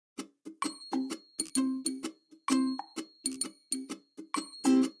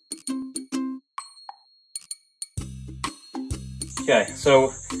Okay,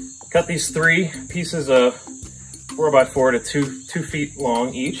 so cut these 3 pieces of 4x4 to 2 feet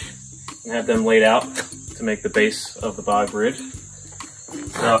long each, and have them laid out to make the base of the bog bridge.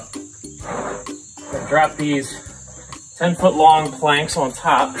 So drop these 10-foot long planks on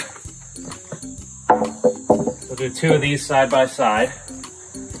top. We'll do 2 of these side by side,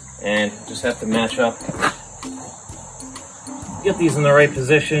 and just have to match up. Get these in the right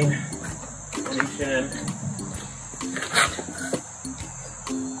position on each end.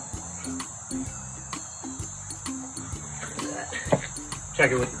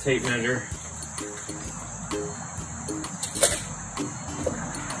 Check it with the tape measure.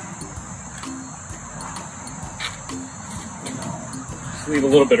 Just leave a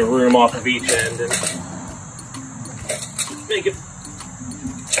little bit of room off of each end and make it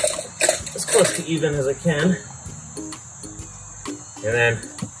as close to even as I can. And then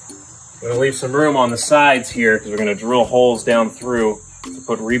I'm going to leave some room on the sides here because we're going to drill holes down through to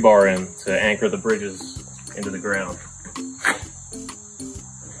put rebar in to anchor the bridges into the ground.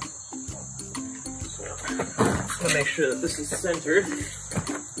 So I'm going to make sure that this is centered.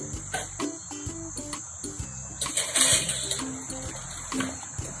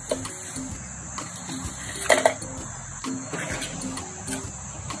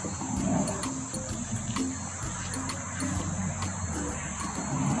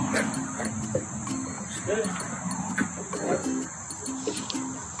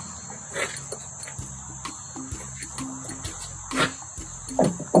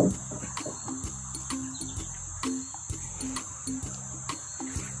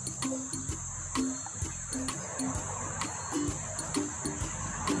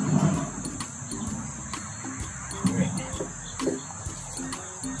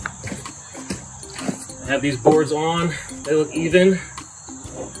 Have these boards on, they look even.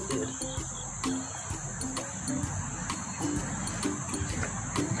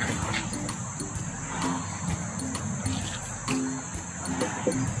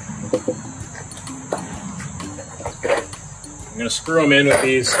 I'm going to screw them in with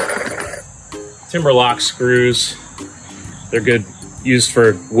these timber lock screws. They're good, used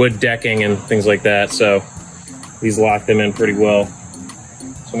for wood decking and things like that, so these lock them in pretty well.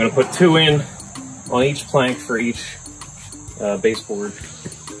 So I'm going to put 2 in on each plank for each baseboard.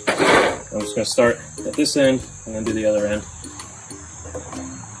 I'm just going to start at this end and then do the other end.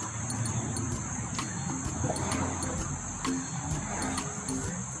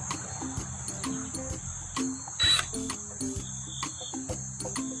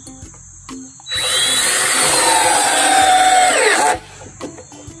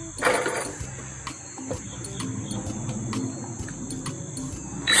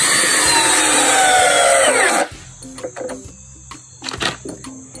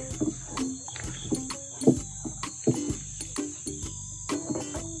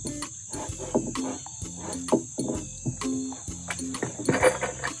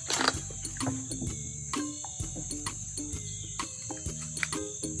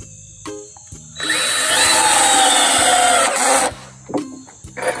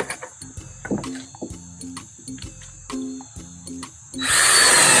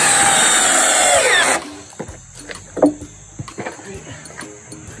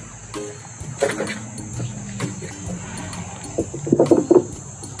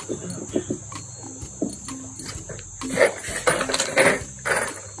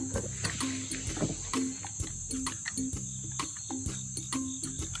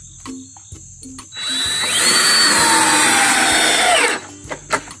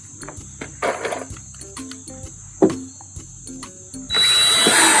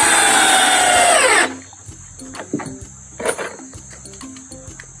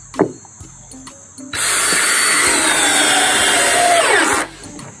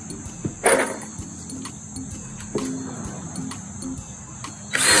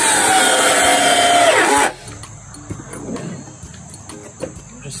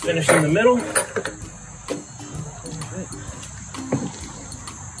 Finish in the middle.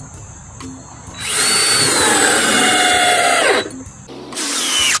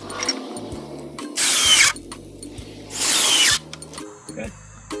 Okay,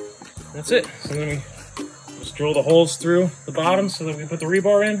 that's it. So then we just drill the holes through the bottom so that we put the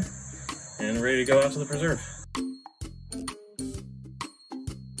rebar in and ready to go out to the preserve.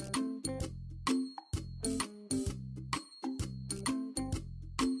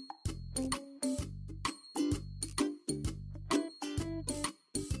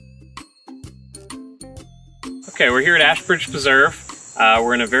 Okay, we're here at Ashbridge Preserve.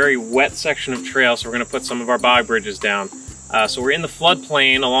 We're in a very wet section of trail, so we're going to put some of our bog bridges down. So we're in the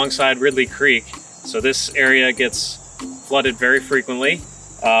floodplain alongside Ridley Creek. So this area gets flooded very frequently,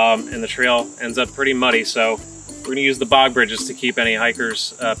 and the trail ends up pretty muddy. So we're going to use the bog bridges to keep any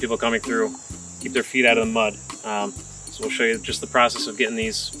hikers, people coming through, keep their feet out of the mud. So we'll show you just the process of getting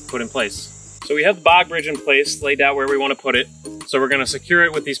these put in place. So we have the bog bridge in place, laid out where we want to put it. So we're going to secure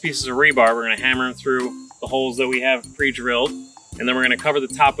it with these pieces of rebar. We're going to hammer them through the holes that we have pre-drilled, and then we're going to cover the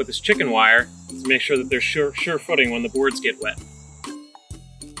top with this chicken wire to make sure that there's sure footing when the boards get wet.